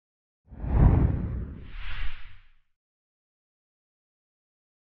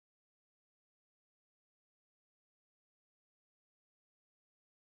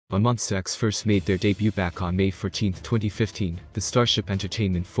When MONSTA X first made their debut back on May 14, 2015, the Starship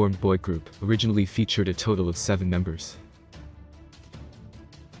Entertainment-formed boy group originally featured a total of 7 members.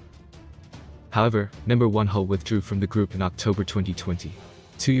 However, member Wonho withdrew from the group in October 2020.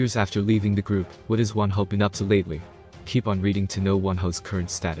 2 years after leaving the group, what has Wonho been up to lately? Keep on reading to know Wonho's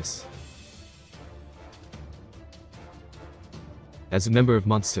current status. As a member of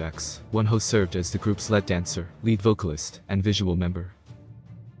MONSTA X, Wonho served as the group's lead dancer, lead vocalist, and visual member.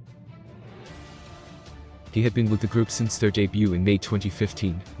 He had been with the group since their debut in May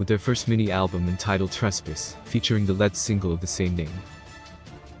 2015, with their first mini-album entitled Trespass, featuring the lead single of the same name.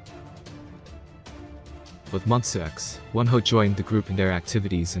 With MONSTA X, Wonho joined the group in their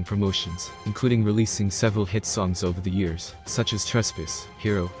activities and promotions, including releasing several hit songs over the years, such as Trespass,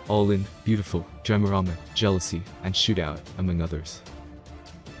 Hero, All In, Beautiful, Dramarama, Jealousy, and Shootout, among others.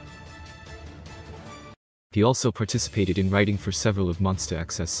 He also participated in writing for several of MONSTA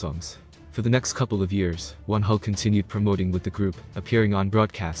X's songs. For the next couple of years, Wonho continued promoting with the group, appearing on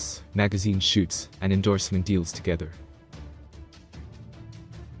broadcasts, magazine shoots, and endorsement deals together.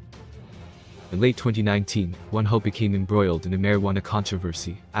 In late 2019, Wonho became embroiled in a marijuana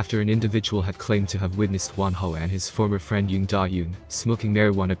controversy after an individual had claimed to have witnessed Wonho and his former friend Yoon Da-yoon smoking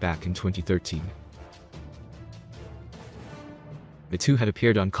marijuana back in 2013. The two had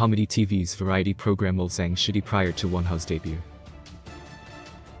appeared on comedy TV's variety program Ulsang Shitty prior to Wonho's debut.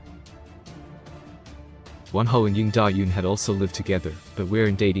 Wonho and Yoon Da-yoon had also lived together, but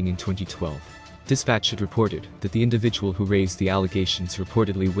weren't dating in 2012. Dispatch had reported that the individual who raised the allegations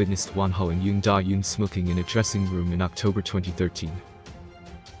reportedly witnessed Wonho and Yoon Da-yoon smoking in a dressing room in October 2013.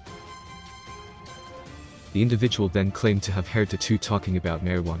 The individual then claimed to have heard the two talking about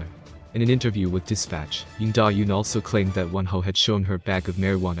marijuana. In an interview with Dispatch, Yoon Da-yoon also claimed that Wonho had shown her a bag of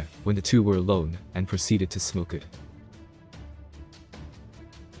marijuana when the two were alone, and proceeded to smoke it.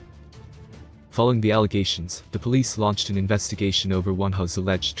 Following the allegations, the police launched an investigation over Wonho's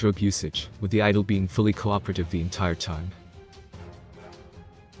alleged drug usage, with the idol being fully cooperative the entire time.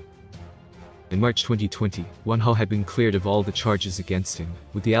 In March 2020, Wonho had been cleared of all the charges against him,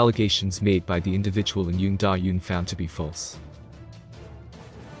 with the allegations made by the individual and Yoon Da-yoon found to be false.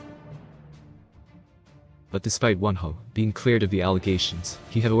 But despite Wonho being cleared of the allegations,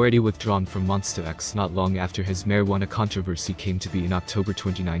 he had already withdrawn from MONSTA X not long after his marijuana controversy came to be in October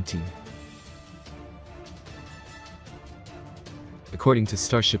 2019. According to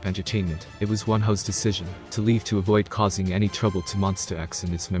Starship Entertainment, it was Wonho's decision to leave to avoid causing any trouble to MONSTA X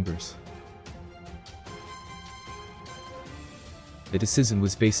and its members. The decision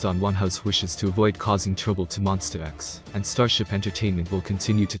was based on Wonho's wishes to avoid causing trouble to MONSTA X, and Starship Entertainment will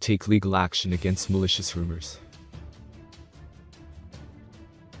continue to take legal action against malicious rumors.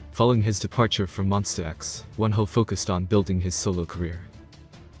 Following his departure from MONSTA X, Wonho focused on building his solo career.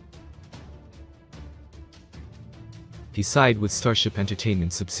 He sided with Starship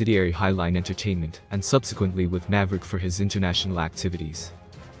Entertainment subsidiary Highline Entertainment, and subsequently with Maverick for his international activities.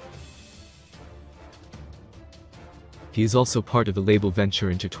 He is also part of the label Venture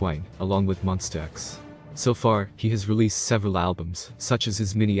Intertwine, along with MONSTA X. So far, he has released several albums, such as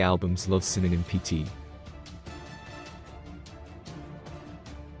his mini-albums Love Synonym PT.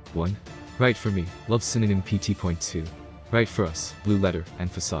 1. Write for Me, Love Synonym PT.2. Write for Us, Blue Letter, and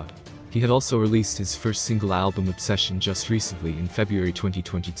Facade. He had also released his first single album Obsession just recently in February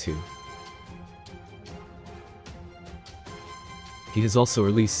 2022. He has also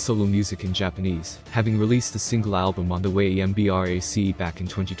released solo music in Japanese, having released the single album On the Way MBRACE back in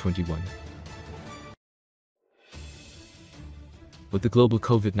 2021. With the global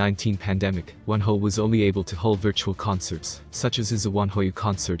COVID-19 pandemic, Wonho was only able to hold virtual concerts, such as his Wonho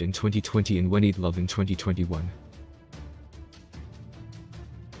concert in 2020 and We Need Love in 2021.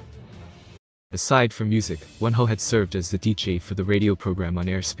 Aside from music, Wonho had served as the DJ for the radio program On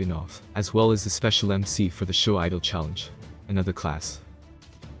Air spin-off, as well as the special MC for the show Idol Challenge. Another class.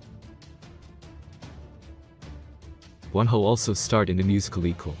 Wonho also starred in the musical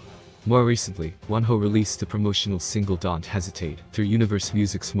Equal. More recently, Wonho released the promotional single Don't Hesitate through Universe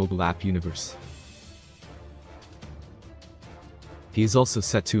Music's mobile app Universe. He is also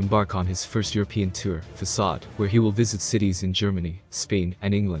set to embark on his first European tour, Facade, where he will visit cities in Germany, Spain,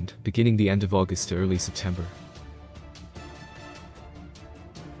 and England, beginning the end of August to early September.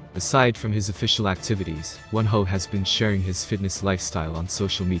 Aside from his official activities, Wonho has been sharing his fitness lifestyle on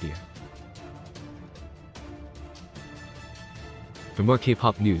social media. For more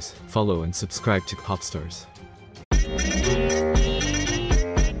K-pop news, follow and subscribe to Popstars.